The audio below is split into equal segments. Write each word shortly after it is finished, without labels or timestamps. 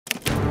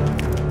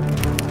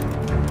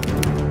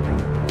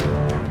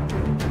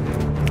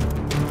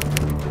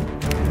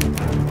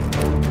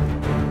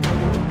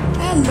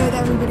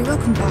everybody,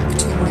 welcome back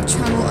to my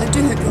channel. I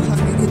do hope you're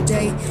having a good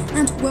day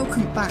and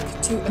welcome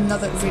back to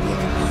another video.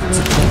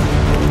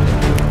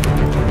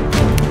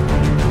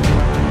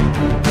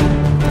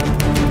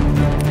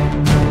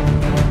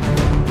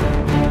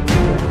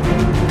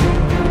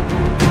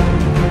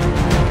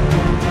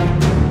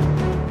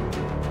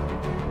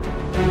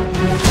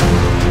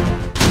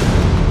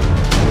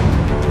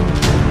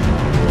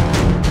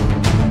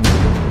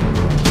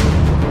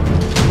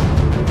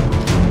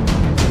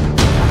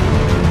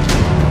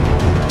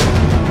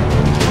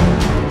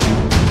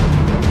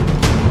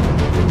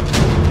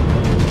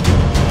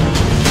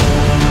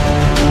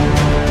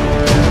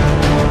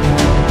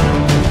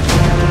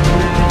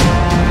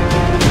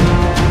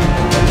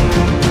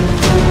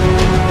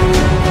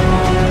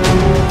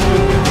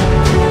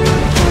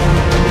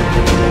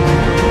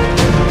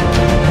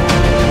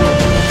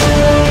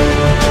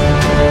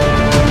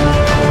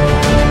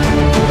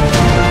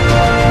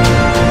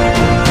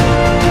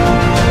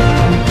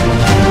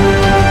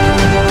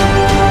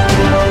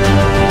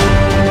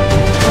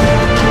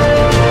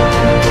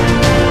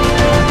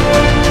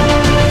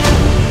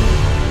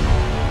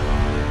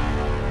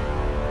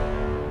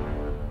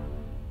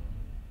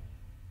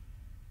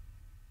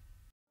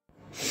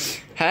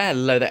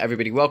 Hello there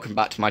everybody, welcome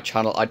back to my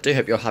channel. I do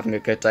hope you're having a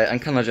good day,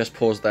 and can I just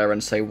pause there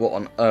and say what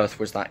on earth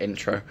was that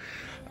intro?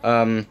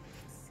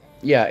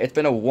 Yeah, it's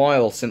been a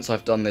while since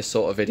I've done this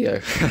sort of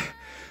video.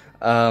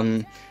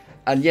 And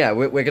yeah,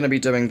 we're going to be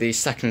doing the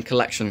second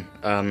collection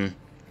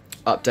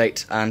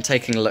update and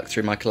taking a look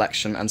through my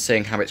collection and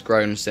seeing how it's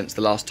grown since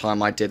the last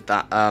time I did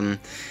that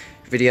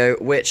video,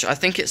 which I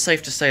think it's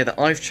safe to say that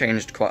I've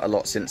changed quite a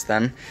lot since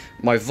then.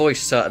 My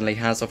voice certainly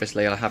has.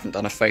 Obviously I haven't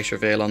done a face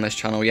reveal on this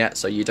channel yet,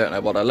 so you don't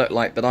know what I look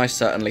like, but I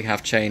certainly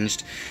have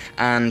changed,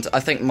 and I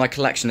think my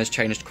collection has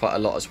changed quite a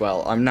lot as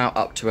well. I'm now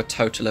up to a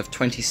total of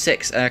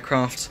 26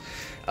 aircraft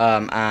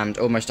and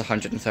almost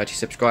 130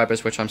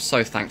 subscribers, which I'm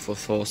so thankful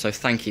for, so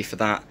thank you for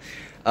that.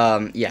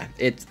 Yeah,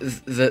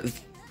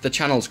 the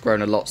channel's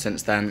grown a lot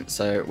since then,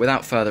 so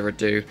without further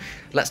ado,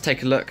 let's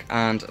take a look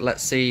and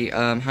let's see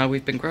how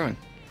we've been growing.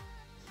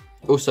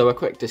 Also, a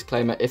quick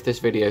disclaimer, if this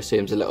video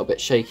seems a little bit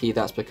shaky,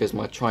 that's because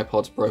my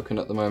tripod's broken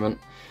at the moment.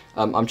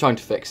 I'm trying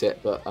to fix it,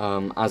 but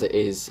as it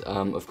is,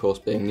 of course,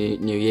 being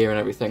New Year and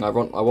everything, I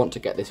want to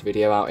get this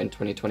video out in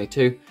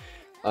 2022,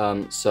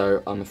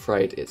 so I'm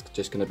afraid it's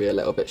just going to be a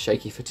little bit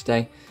shaky for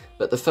today.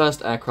 But the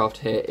first aircraft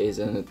here is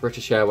a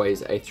British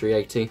Airways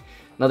A380.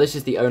 Now this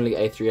is the only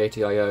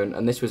A380 I own,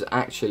 and this was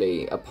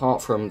actually,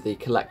 apart from the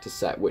collector's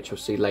set, which you'll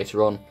see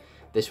later on,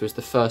 this was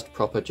the first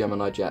proper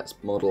Gemini Jets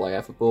model I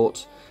ever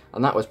bought,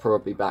 and that was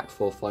probably back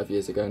 4 or 5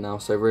 years ago now,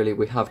 so really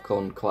we have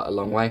gone quite a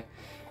long way.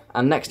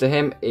 And next to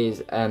him is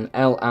an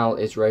El Al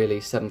Israeli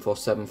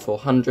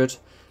 747-400.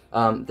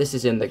 This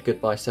is in the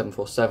Goodbye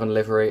 747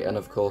 livery, and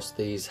of course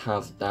these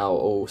have now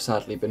all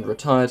sadly been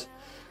retired,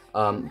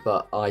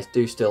 but I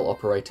do still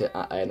operate it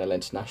at ANL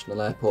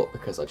International Airport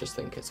because I just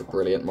think it's a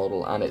brilliant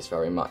model and it's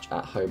very much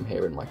at home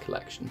here in my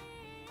collection.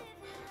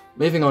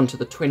 Moving on to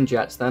the twin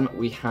jets then,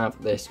 we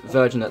have this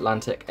Virgin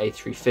Atlantic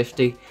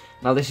A350.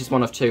 Now this is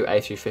one of 2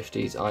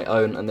 A350s I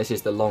own, and this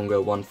is the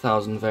longer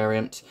 1000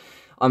 variant.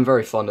 I'm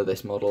very fond of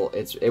this model.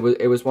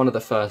 It was one of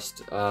the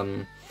first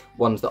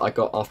ones that I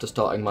got after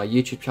starting my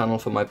YouTube channel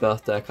for my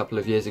birthday a couple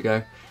of years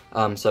ago,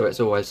 so it's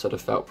always sort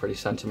of felt pretty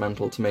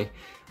sentimental to me.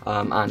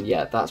 And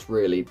yeah, it's a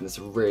really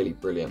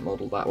brilliant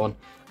model, that one.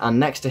 And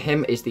next to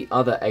him is the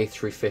other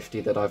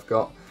A350 that I've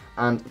got.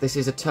 And this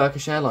is a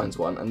Turkish Airlines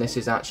one, and this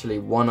is actually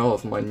one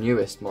of my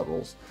newest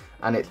models,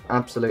 and it's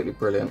absolutely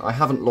brilliant. I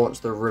haven't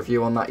launched the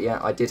review on that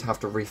yet. I did have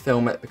to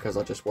refilm it because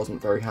I just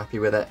wasn't very happy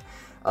with it,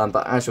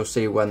 but as you'll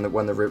see when the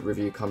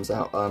review comes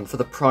out, for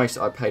the price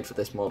I paid for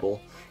this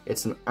model,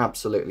 it's an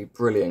absolutely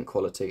brilliant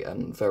quality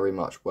and very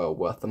much well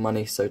worth the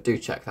money, so do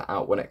check that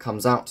out when it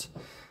comes out.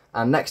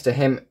 And next to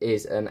him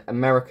is an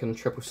American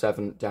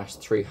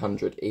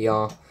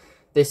 777-300ER.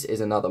 This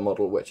is another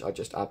model which I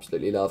just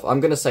absolutely love. I'm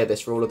going to say this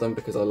for all of them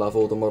because I love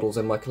all the models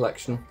in my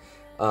collection.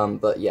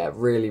 But yeah,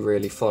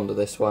 really fond of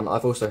this one.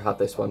 I've also had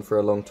this one for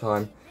a long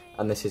time,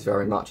 and this is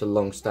very much a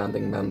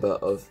long-standing member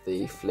of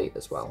the fleet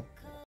as well.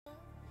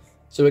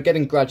 So we're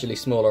getting gradually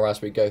smaller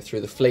as we go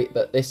through the fleet,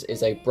 but this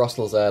is a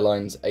Brussels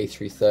Airlines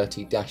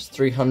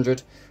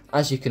A330-300.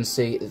 As you can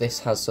see,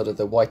 this has sort of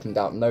the whitened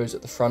out nose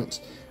at the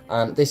front,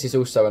 and this is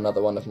also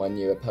another one of my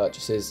newer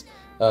purchases,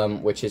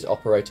 which is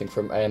operating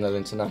from ANL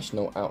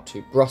International out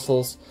to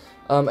Brussels.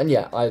 And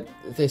yeah,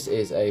 this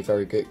is a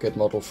very good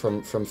model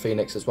from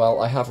Phoenix as well.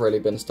 I have really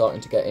been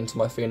starting to get into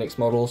my Phoenix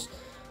models.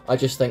 I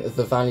just think that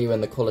the value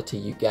and the quality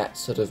you get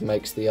sort of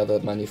makes the other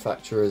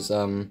manufacturers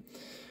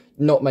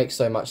not make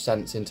so much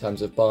sense in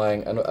terms of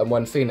buying, and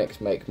when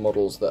Phoenix make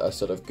models that are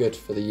sort of good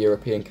for the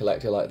European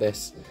collector like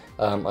this,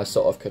 I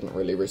sort of couldn't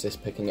really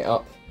resist picking it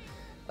up.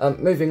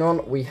 Moving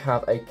on, we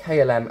have a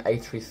KLM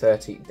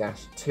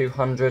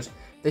A330-200.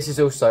 This is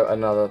also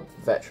another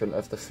veteran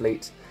of the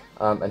fleet,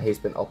 and he's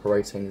been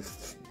operating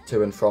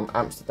to and from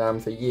Amsterdam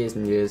for years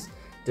and years,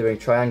 doing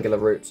triangular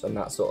routes and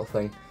that sort of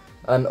thing.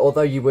 And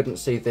although you wouldn't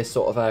see this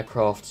sort of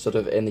aircraft sort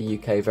of in the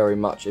UK very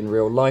much in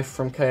real life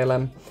from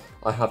KLM,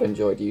 I have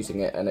enjoyed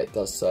using it and it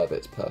does serve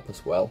its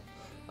purpose well.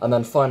 And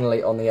then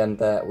finally on the end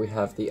there we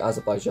have the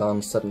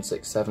Azerbaijan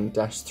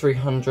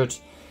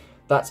 767-300.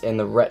 That's in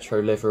the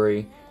retro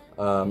livery,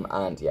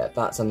 and yeah,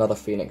 that's another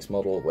Phoenix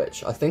model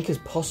which I think is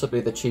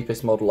possibly the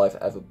cheapest model I've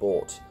ever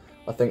bought.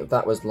 I think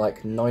that was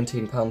like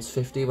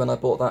 £19.50 when I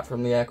bought that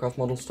from the aircraft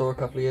model store a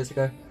couple of years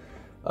ago.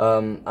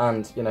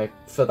 And, you know,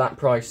 for that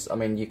price, I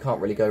mean, you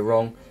can't really go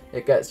wrong.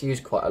 It gets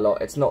used quite a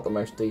lot. It's not the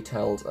most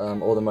detailed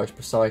or the most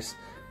precise,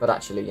 but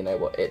actually, you know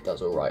what, it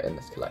does alright in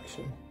this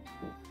collection.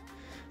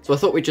 So I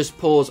thought we'd just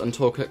pause and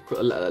talk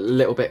a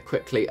little bit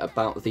quickly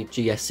about the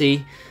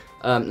GSE.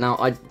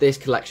 Now, this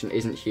collection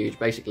isn't huge.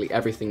 Basically,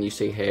 everything you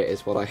see here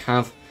is what I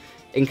have.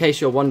 In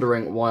case you're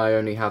wondering why I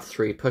only have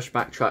 3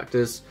 pushback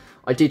tractors,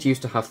 I did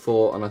used to have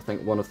 4, and I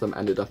think one of them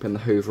ended up in the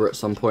Hoover at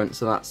some point,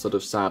 so that's sort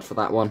of sad for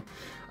that one.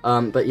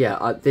 But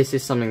yeah, this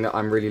is something that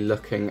I'm really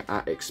looking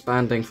at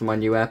expanding for my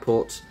new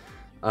airport,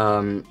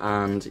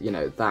 and you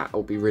know, that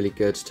will be really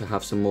good to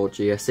have some more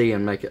GSE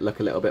and make it look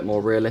a little bit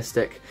more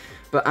realistic.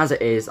 But as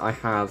it is, I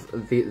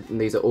have,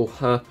 these are all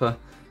Herpa,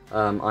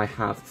 I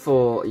have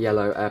 4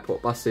 yellow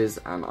airport buses,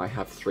 and I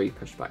have 3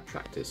 pushback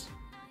tractors.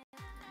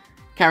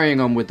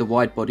 Carrying on with the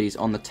wide bodies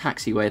on the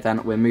taxiway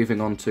then, we're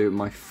moving on to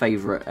my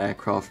favourite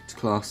aircraft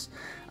class.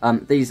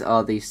 These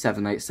are the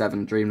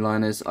 787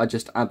 Dreamliners. I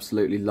just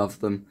absolutely love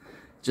them.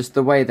 Just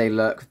the way they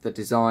look, the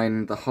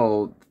design, the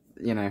whole,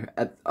 you know,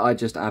 I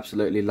just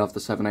absolutely love the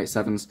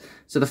 787s.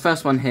 So the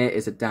first one here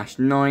is a Dash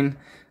 9,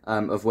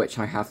 of which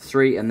I have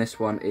 3, and this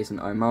one is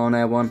an Oman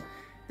Air one.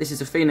 This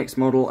is a Phoenix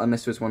model, and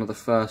this was one of the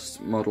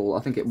first model,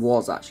 I think it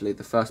was actually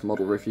the first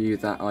model review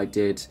that I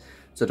did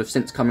sort of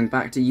since coming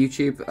back to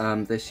YouTube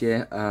this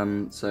year.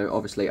 So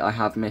obviously I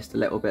have missed a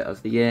little bit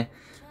of the year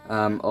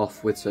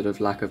off with sort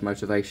of lack of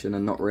motivation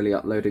and not really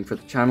uploading for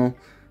the channel.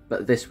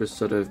 But this was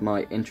sort of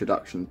my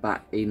introduction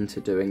back into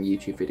doing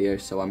YouTube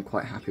videos, so I'm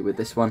quite happy with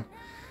this one.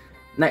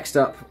 Next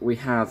up, we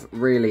have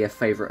really a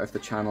favourite of the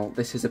channel.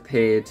 This has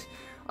appeared,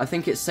 I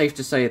think it's safe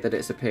to say that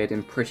it's appeared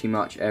in pretty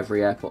much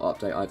every airport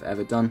update I've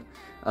ever done.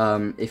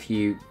 If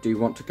you do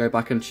want to go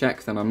back and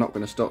check, then I'm not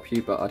going to stop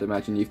you, but I'd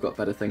imagine you've got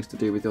better things to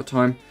do with your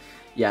time.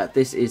 Yeah,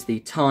 this is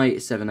the Thai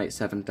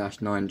 787-9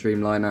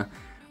 Dreamliner.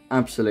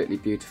 Absolutely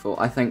beautiful.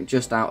 I think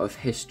just out of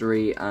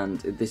history, and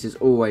this has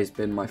always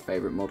been my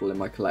favourite model in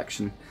my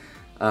collection.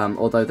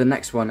 Although the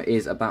next one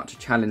is about to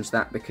challenge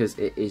that because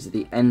it is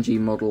the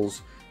NG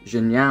Models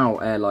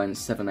Zhenyao Airlines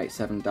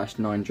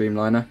 787-9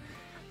 Dreamliner.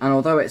 And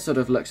although it sort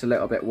of looks a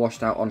little bit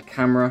washed out on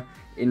camera,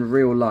 in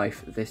real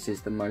life this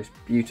is the most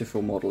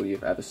beautiful model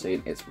you've ever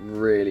seen. It's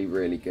really,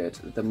 really good.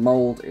 The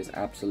mould is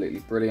absolutely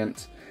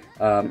brilliant,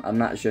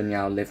 and that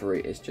Zhenyao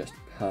livery is just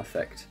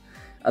perfect.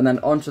 And then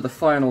on to the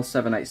final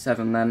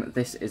 787 then.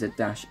 This is a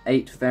Dash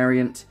 8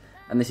 variant,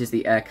 and this is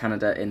the Air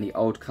Canada in the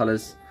old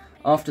colours.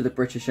 After the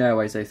British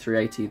Airways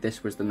A380,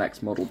 this was the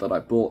next model that I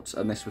bought,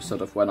 and this was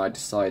sort of when I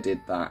decided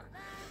that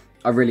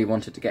I really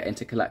wanted to get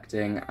into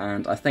collecting,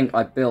 and I think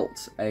I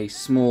built a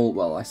small,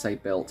 well, I say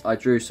built, I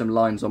drew some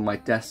lines on my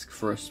desk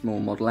for a small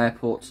model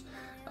airport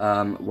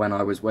when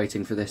I was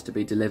waiting for this to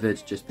be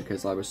delivered, just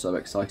because I was so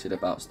excited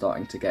about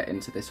starting to get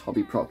into this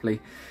hobby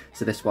properly.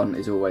 So this one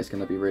is always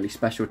going to be really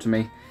special to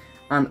me.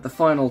 And the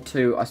final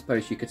 2, I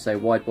suppose you could say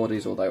wide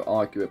bodies, although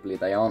arguably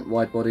they aren't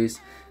wide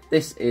bodies.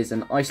 This is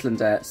an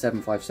Icelandair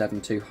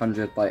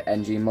 757-200 by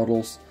NG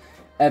Models.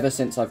 Ever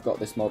since I've got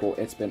this model,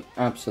 it's been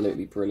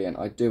absolutely brilliant.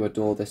 I do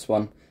adore this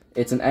one.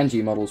 It's an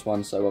NG Models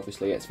one, so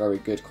obviously it's very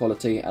good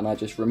quality, and I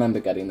just remember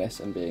getting this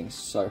and being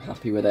so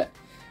happy with it.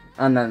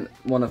 And then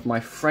one of my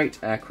freight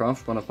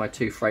aircraft, one of my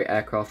 2 freight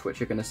aircraft, which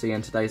you're going to see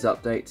in today's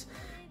update.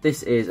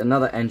 This is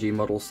another NG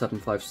Model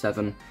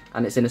 757,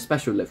 and it's in a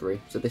special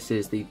livery. So this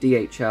is the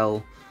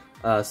DHL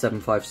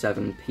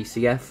 757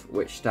 PCF,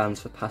 which stands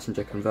for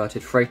Passenger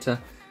Converted Freighter.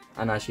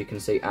 And as you can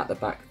see at the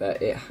back there,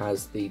 it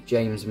has the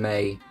James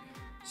May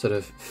sort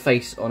of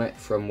face on it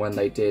from when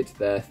they did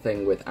their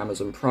thing with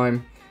Amazon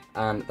Prime,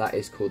 and that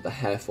is called the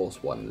Air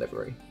Force One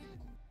livery.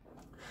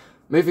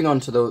 Moving on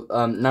to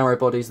the narrow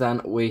bodies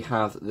then, we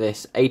have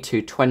this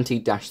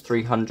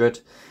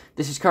A220-300.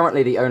 This is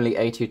currently the only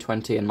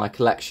A220 in my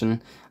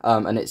collection,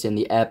 and it's in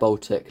the Air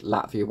Baltic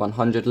Latvia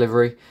 100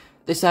 livery.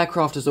 This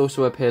aircraft has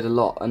also appeared a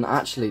lot, and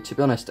actually, to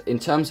be honest, in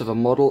terms of a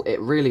model, it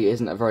really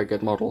isn't a very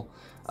good model.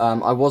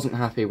 I wasn't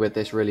happy with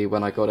this really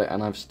when I got it,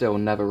 and I've still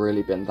never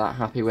really been that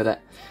happy with it.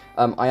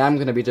 I am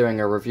going to be doing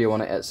a review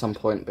on it at some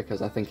point,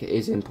 because I think it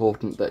is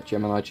important that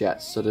Gemini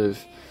Jets sort of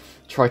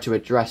try to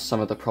address some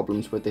of the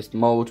problems with this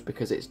mould,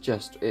 because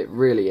it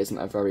really isn't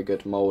a very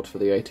good mould for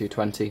the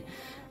A220.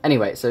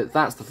 Anyway, so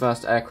that's the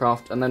first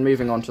aircraft, and then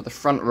moving on to the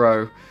front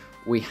row,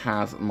 we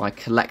have my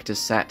collector's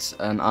set,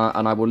 and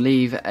I will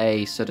leave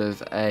a sort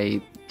of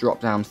a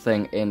drop-down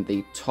thing in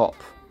the top,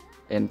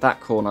 in that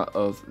corner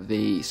of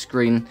the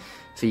screen,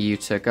 for you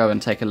to go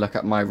and take a look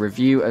at my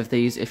review of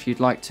these if you'd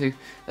like to.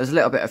 There's a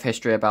little bit of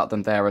history about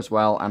them there as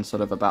well, and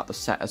sort of about the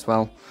set as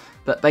well.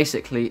 But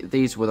basically,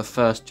 these were the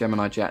first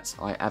Gemini Jets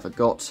I ever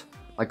got.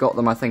 I got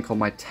them, I think, on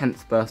my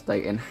 10th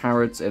birthday in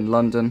Harrods in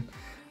London,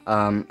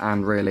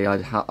 and really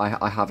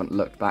I haven't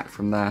looked back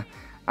from there.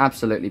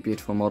 Absolutely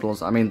beautiful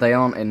models. I mean, they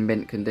aren't in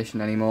mint condition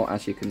anymore.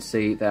 As you can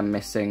see, they're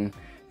missing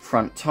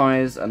front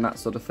tyres and that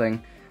sort of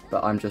thing,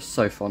 but I'm just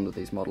so fond of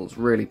these models.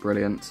 Really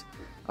brilliant.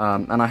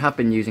 And I have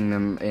been using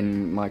them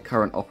in my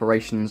current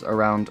operations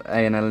around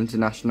A&L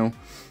International,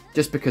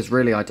 just because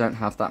really I don't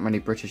have that many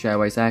British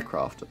Airways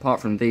aircraft. Apart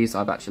from these,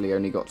 I've actually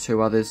only got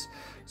 2 others,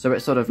 so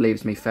it sort of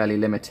leaves me fairly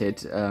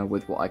limited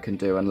with what I can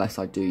do unless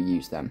I do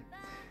use them.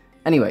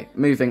 Anyway,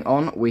 moving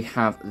on, we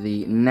have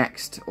the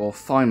next or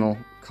final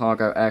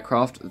cargo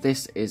aircraft.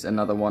 This is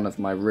another one of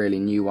my really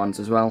new ones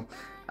as well,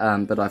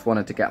 but I've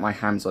wanted to get my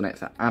hands on it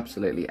for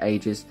absolutely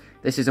ages.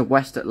 This is a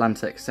West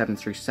Atlantic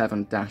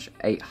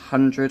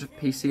 737-800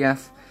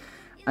 PCF,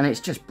 and it's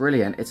just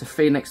brilliant. It's a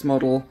Phoenix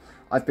model.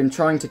 I've been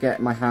trying to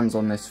get my hands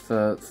on this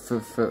for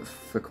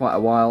quite a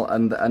while,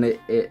 and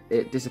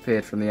it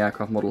disappeared from the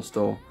aircraft model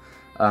store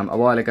a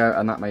while ago,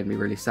 and that made me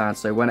really sad.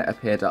 So when it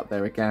appeared up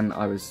there again,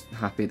 I was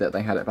happy that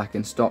they had it back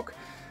in stock,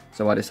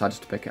 so I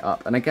decided to pick it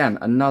up. And again,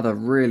 another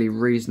really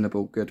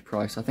reasonable good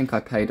price. I think I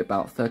paid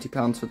about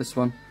 £30 for this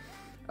one.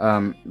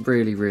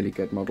 Really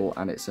good model,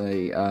 and it's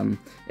an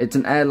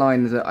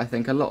airline that I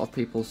think a lot of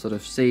people sort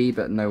of see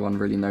but no one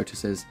really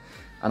notices,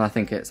 and I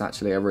think it's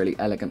actually a really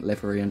elegant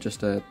livery and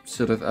just a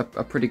sort of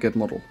a pretty good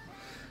model.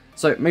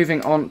 So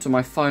moving on to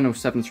my final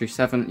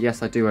 737,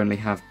 yes, I do only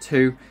have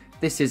 2.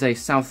 This is a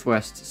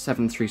Southwest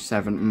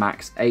 737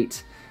 MAX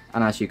 8,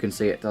 and as you can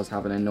see, it does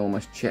have an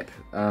enormous chip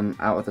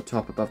out of the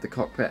top above the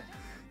cockpit.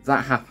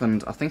 That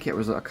happened, I think it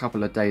was a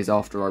couple of days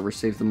after I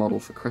received the model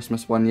for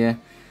Christmas one year.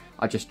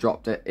 I just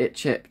dropped it, it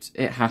chipped,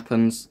 it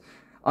happens.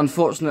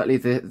 Unfortunately,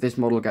 this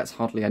model gets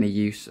hardly any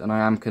use, and I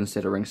am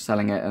considering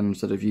selling it and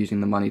sort of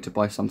using the money to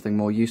buy something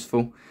more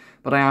useful.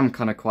 But I am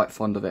kind of quite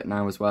fond of it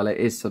now as well. It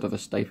is sort of a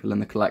staple in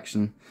the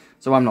collection,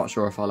 so I'm not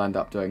sure if I'll end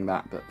up doing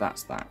that, but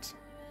that's that.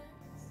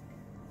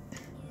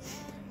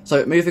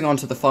 So moving on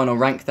to the final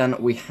rank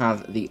then, we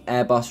have the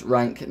Airbus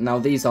rank. Now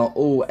these are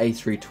all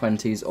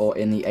A320s or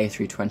in the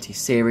A320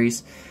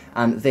 series,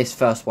 and this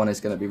first one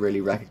is going to be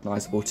really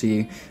recognisable to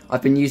you.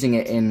 I've been using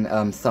it in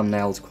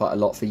thumbnails quite a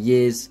lot for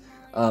years,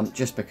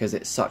 just because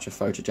it's such a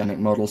photogenic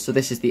model. So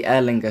this is the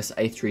Aer Lingus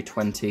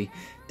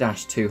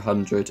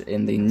A320-200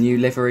 in the new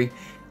livery,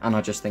 and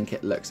I just think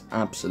it looks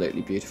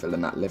absolutely beautiful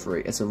in that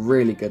livery. It's a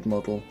really good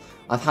model.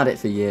 I've had it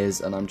for years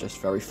and I'm just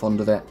very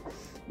fond of it.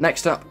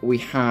 Next up, we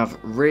have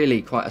really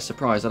quite a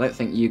surprise. I don't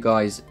think you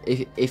guys,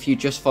 if you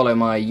just follow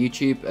my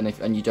YouTube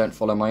and you don't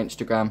follow my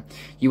Instagram,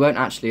 you won't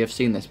actually have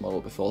seen this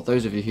model before.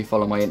 Those of you who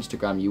follow my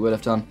Instagram, you will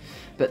have done.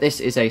 But this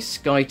is a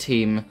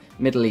SkyTeam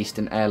Middle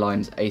Eastern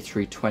Airlines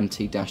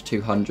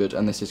A320-200,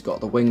 and this has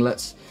got the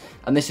winglets.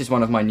 And this is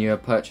one of my newer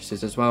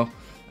purchases as well.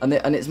 And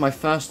it's my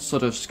first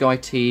sort of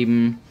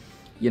SkyTeam,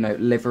 you know,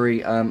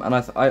 livery, and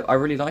I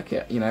really like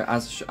it. You know,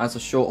 as a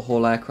short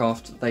haul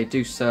aircraft, they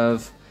do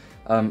serve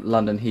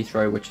London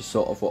Heathrow, which is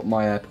sort of what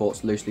my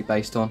airport's loosely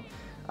based on,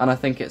 and I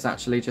think it's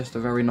actually just a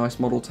very nice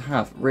model to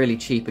have. Really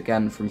cheap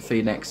again from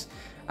Phoenix,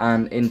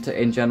 and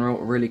in general,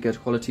 a really good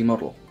quality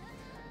model.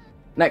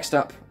 Next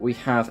up, we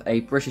have a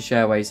British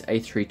Airways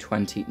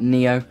A320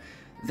 Neo.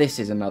 This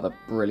is another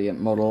brilliant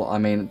model. I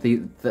mean,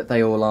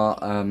 they all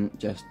are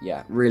just,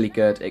 yeah, really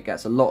good. It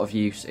gets a lot of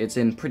use. It's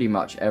in pretty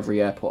much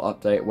every airport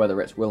update,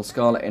 whether it's Will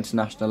Scarlett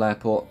International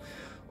Airport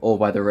or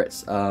whether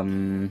it's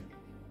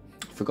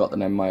forgot the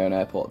name of my own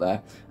airport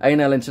there.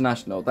 A&L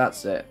International,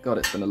 that's it. God,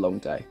 it's been a long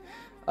day.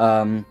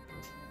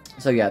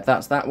 So yeah,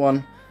 that's that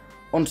one.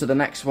 On to the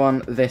next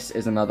one. This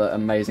is another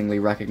amazingly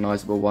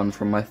recognisable one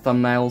from my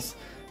thumbnails.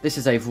 This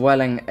is a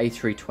Vueling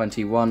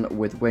A321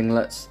 with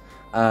winglets.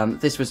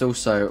 This was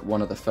also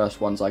one of the first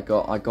ones I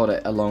got. I got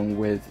it along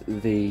with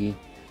the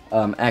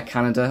Air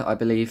Canada, I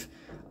believe.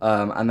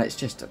 And it's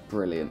just a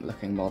brilliant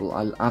looking model.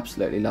 I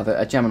absolutely love it.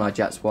 A Gemini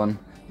Jets one.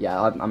 Yeah,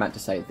 I meant to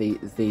say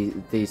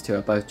these two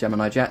are both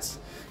Gemini Jets.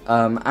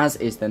 As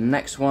is the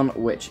next one,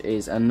 which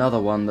is another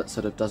one that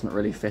sort of doesn't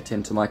really fit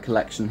into my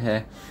collection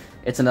here.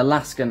 It's an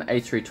Alaskan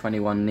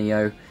A321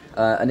 Neo,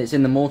 and it's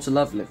in the More to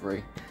Love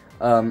livery.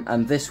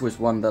 And this was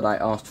one that I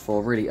asked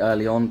for really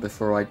early on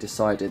before I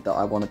decided that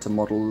I wanted to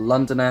model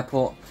London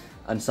Airport,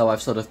 and so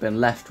I've sort of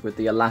been left with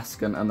the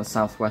Alaskan and the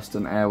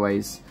Southwestern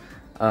Airways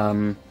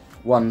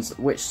ones,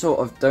 which sort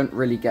of don't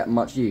really get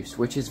much use,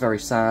 which is very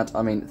sad.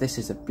 I mean, this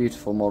is a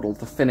beautiful model.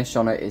 The finish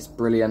on it is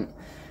brilliant,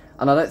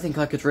 and I don't think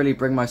I could really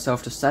bring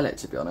myself to sell it,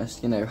 to be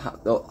honest. You know,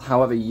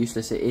 however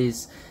useless it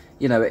is,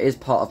 you know, it is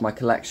part of my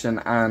collection,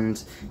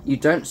 and you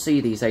don't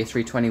see these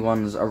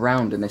A321s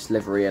around in this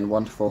livery in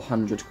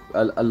 1-400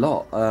 a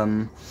lot.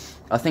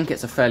 I think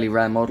it's a fairly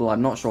rare model.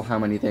 I'm not sure how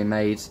many they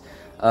made,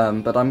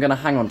 but I'm going to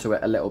hang on to it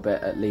a little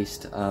bit at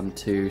least,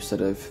 to sort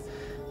of,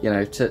 you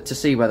know, to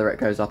see whether it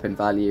goes up in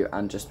value,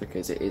 and just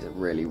because it is a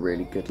really,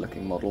 really good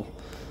looking model.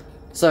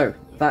 So,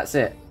 that's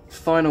it.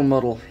 Final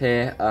model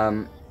here,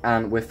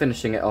 and we're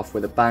finishing it off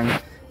with a bang.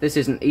 This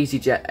is an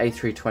EasyJet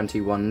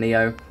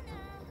A321neo.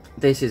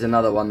 This is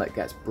another one that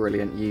gets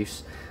brilliant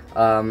use,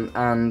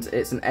 and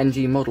it's an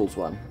NG Models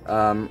one,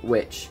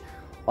 which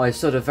I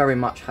sort of very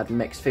much had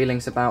mixed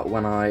feelings about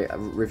when I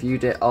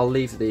reviewed it. I'll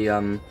leave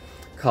the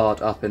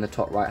card up in the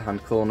top right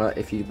hand corner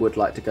if you would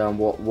like to go and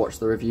watch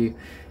the review.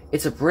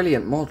 It's a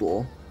brilliant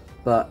model,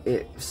 but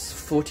it's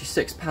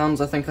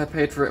 £46 I think I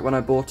paid for it when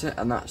I bought it,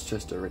 and that's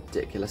just a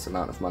ridiculous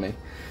amount of money.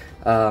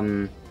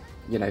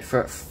 You know,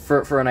 for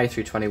an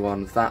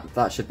A321,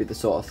 that should be the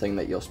sort of thing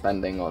that you're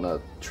spending on a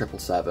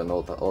 777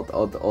 or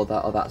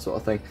that sort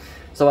of thing.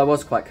 So I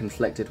was quite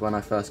conflicted when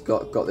I first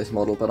got this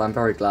model, but I'm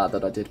very glad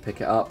that I did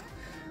pick it up.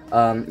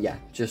 Yeah,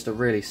 just a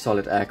really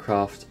solid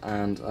aircraft,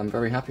 and I'm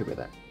very happy with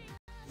it.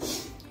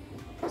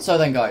 So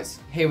then guys,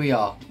 here we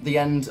are, the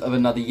end of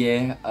another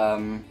year.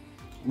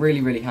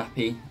 Really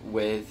happy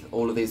with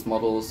all of these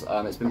models.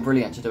 It's been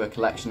brilliant to do a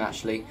collection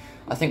actually.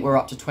 I think we're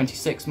up to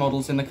 26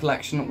 models in the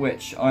collection,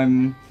 which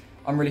I'm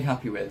really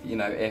happy with. You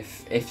know,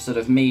 if sort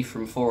of me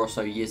from 4 or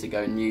so years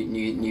ago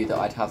knew that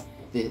I'd have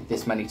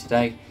this many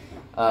today,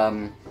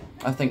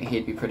 I think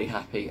he'd be pretty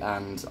happy,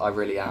 and I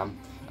really am.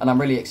 And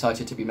I'm really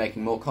excited to be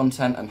making more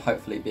content and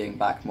hopefully being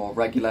back more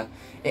regular.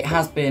 It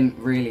has been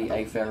really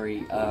a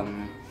very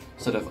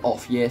sort of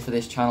off year for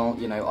this channel.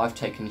 You know, I've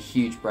taken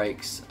huge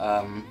breaks,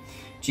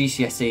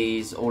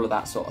 GCSEs, all of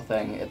that sort of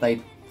thing.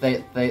 They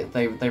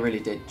really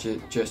did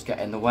just get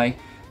in the way.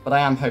 But I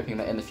am hoping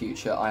that in the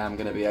future I am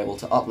going to be able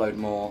to upload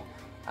more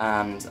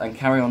and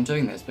carry on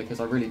doing this, because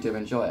I really do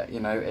enjoy it.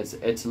 You know,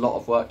 it's a lot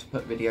of work to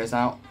put videos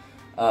out,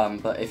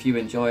 but if you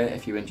enjoy it,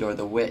 if you enjoy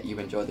the wit, you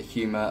enjoy the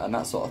humour and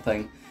that sort of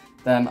thing,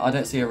 then I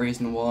don't see a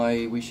reason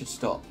why we should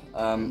stop.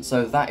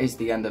 So that is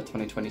the end of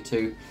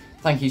 2022.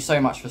 Thank you so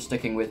much for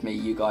sticking with me,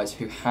 you guys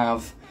who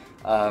have.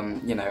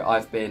 You know,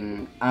 I've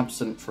been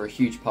absent for a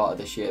huge part of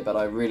this year, but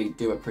I really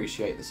do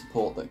appreciate the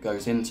support that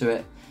goes into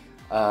it,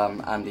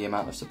 and the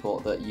amount of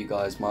support that you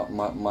guys,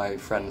 my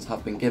friends,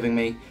 have been giving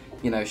me.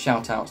 You know,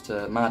 shout outs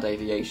to Mad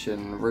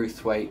Aviation,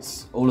 Ruth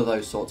Waits, all of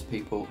those sorts of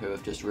people who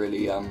have just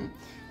really,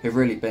 who've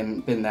really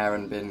been there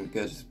and been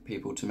good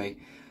people to me.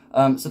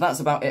 So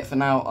that's about it for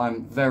now.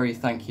 I'm very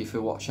thank you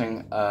for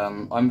watching.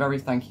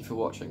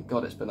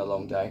 God, it's been a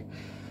long day.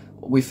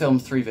 We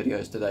filmed 3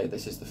 videos today.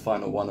 This is the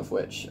final one of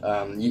which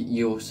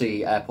you'll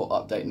see airport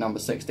update number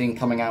 16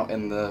 coming out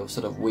in the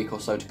sort of week or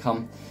so to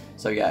come.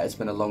 So yeah, it's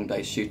been a long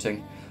day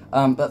shooting.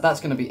 But that's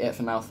going to be it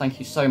for now. Thank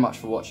you so much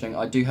for watching.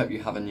 I do hope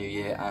you have a new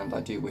year, and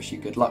I do wish you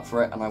good luck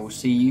for it, and I will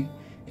see you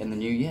in the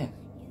new year.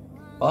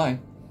 Bye.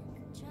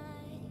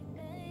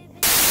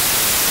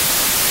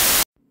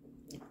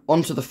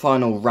 On to the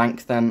final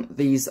rank then.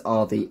 These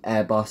are the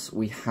Airbus.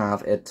 We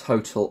have a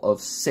total of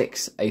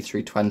 6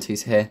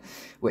 A320s here,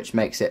 which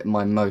makes it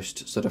my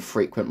most sort of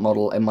frequent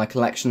model in my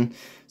collection.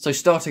 So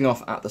starting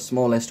off at the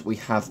smallest, we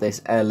have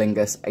this Aer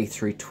Lingus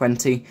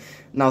A320.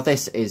 Now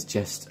this is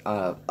just,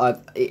 oh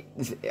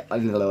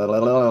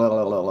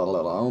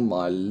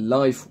my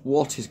life,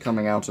 what is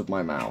coming out of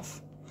my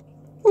mouth?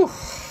 Whew.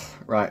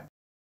 Right.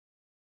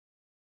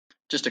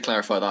 Just to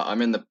clarify that,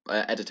 I'm in the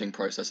editing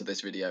process of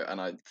this video, and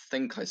I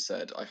think I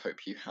said, I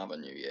hope you have a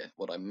new year.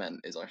 What I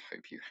meant is I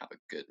hope you have a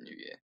good new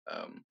year.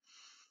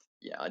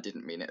 Yeah, I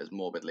didn't mean it as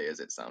morbidly as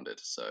it sounded.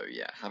 So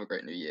yeah, have a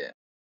great new year.